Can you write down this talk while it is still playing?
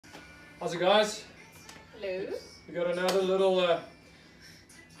How's it, guys? Hello. We got another little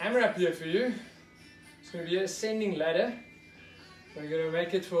AMRAP here for you. It's going to be an ascending ladder. We're going to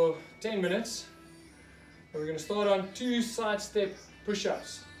make it for 10 minutes. We're going to start on 2 side step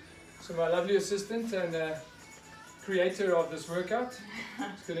push-ups. So my lovely assistant and creator of this workout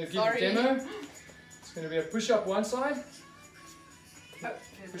is going to give a demo. It's going to be a push-up one side,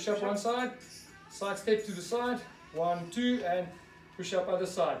 push-up one side, side step to the side, 1, 2, and push-up other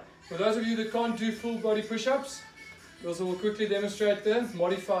side. For those of you that can't do full body push-ups, we also will quickly demonstrate the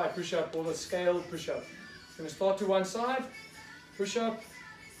modified push-up or the scaled push-up. We're going to start to one side, push-up,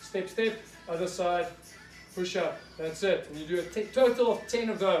 step, step, other side, push-up. That's it. And you do a total of 10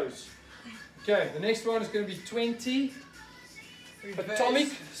 of those. Okay, the next one is going to be 20 atomic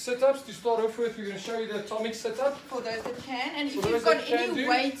sit-ups to start off with. We're going to show you the atomic sit-up. For those that can. And if you've got any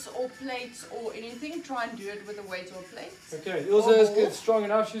weights or plates or anything, try and do it with a weight or plate. Okay, Ilse is strong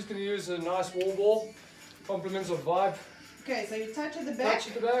enough. She's going to use a nice wall ball. Compliments of vibe. Okay, so you touch at the back. Touch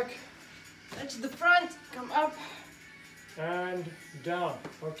at the back. Touch at the front. Come up. And down.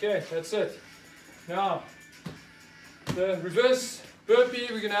 Okay, that's it. Now, the reverse burpee,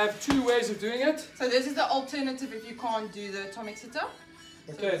 we're going to have 2 ways of doing it. So this is the alternative if you can't do the atomic sit-up.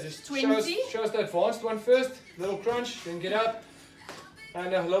 Okay, so just 20. show us the advanced one first. Little crunch, then get up.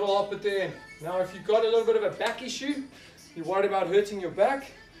 And a little hop at the end. Now, if you've got a little bit of a back issue, you're worried about hurting your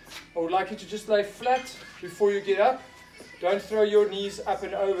back, I would like you to just lay flat before you get up. Don't throw your knees up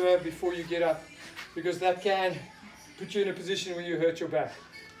and over before you get up, because that can put you in a position where you hurt your back.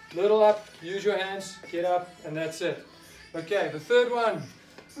 Little up, use your hands, get up, and that's it. Okay, the third one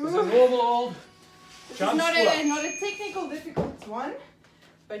is a normal old jump squat. Not a technical difficult one,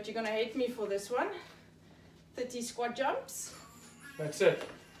 but you're going to hate me for this one. 30 squat jumps. That's it.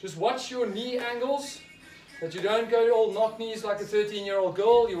 Just watch your knee angles, that you don't go all knock knees like a 13-year-old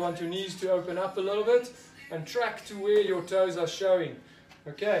girl. You want your knees to open up a little bit and track to where your toes are showing.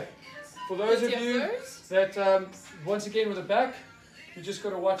 Okay, for those of you that, once again with the back, you just got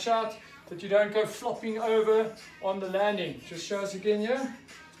to watch out that you don't go flopping over on the landing. Just show us again here.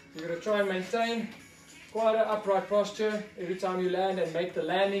 You're going to try and maintain quite an upright posture every time you land and make the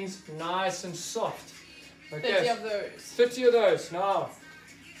landings nice and soft. Okay, 30 of those. 30 of those. Now,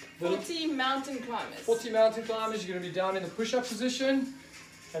 40 mountain climbers. 40 mountain climbers. You're going to be down in the push-up position,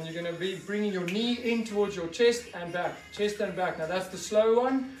 and you're going to be bringing your knee in towards your chest and back. Chest and back. Now that's the slow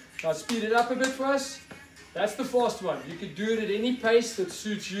one. Now speed it up a bit for us. That's the fast one. You could do it at any pace that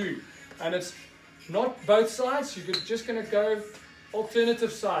suits you. And it's not both sides. You're just going to go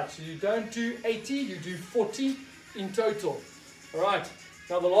alternative sides. So you don't do 80, you do 40 in total. All right.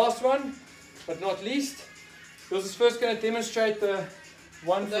 Now the last one, but not least, this is first going to demonstrate the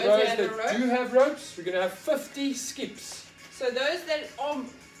one for those that do have ropes. We're going to have 50 skips. So those that are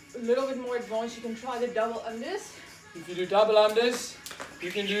a little bit more advanced, you can try the double unders. If you do double unders, you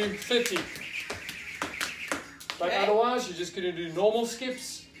can do 30. But otherwise, you're just going to do normal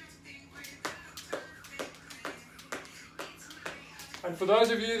skips. And for those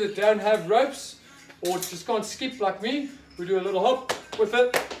of you that don't have ropes or just can't skip like me, we do a little hop with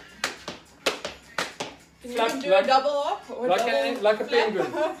it. You can do a double hop or like a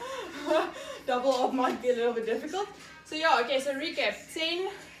penguin. Double hop might be a little bit difficult. So yeah, okay, so recap. 10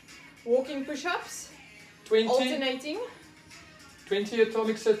 walking push-ups, 20 alternating. 20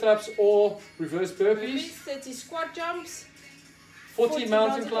 atomic sit-ups or reverse burpees. 30 squat jumps. 40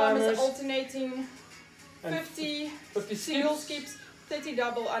 mountain climbers. Alternating. 50 single skips. 30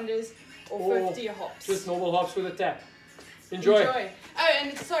 double unders or 50 hops. Just normal hops with a tap. Enjoy. Oh,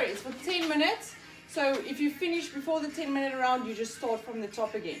 and it's for 10 minutes. So if you finish before the 10-minute round, you just start from the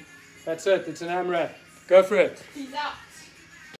top again. That's it. It's an AMRAP. Go for it. Peace out.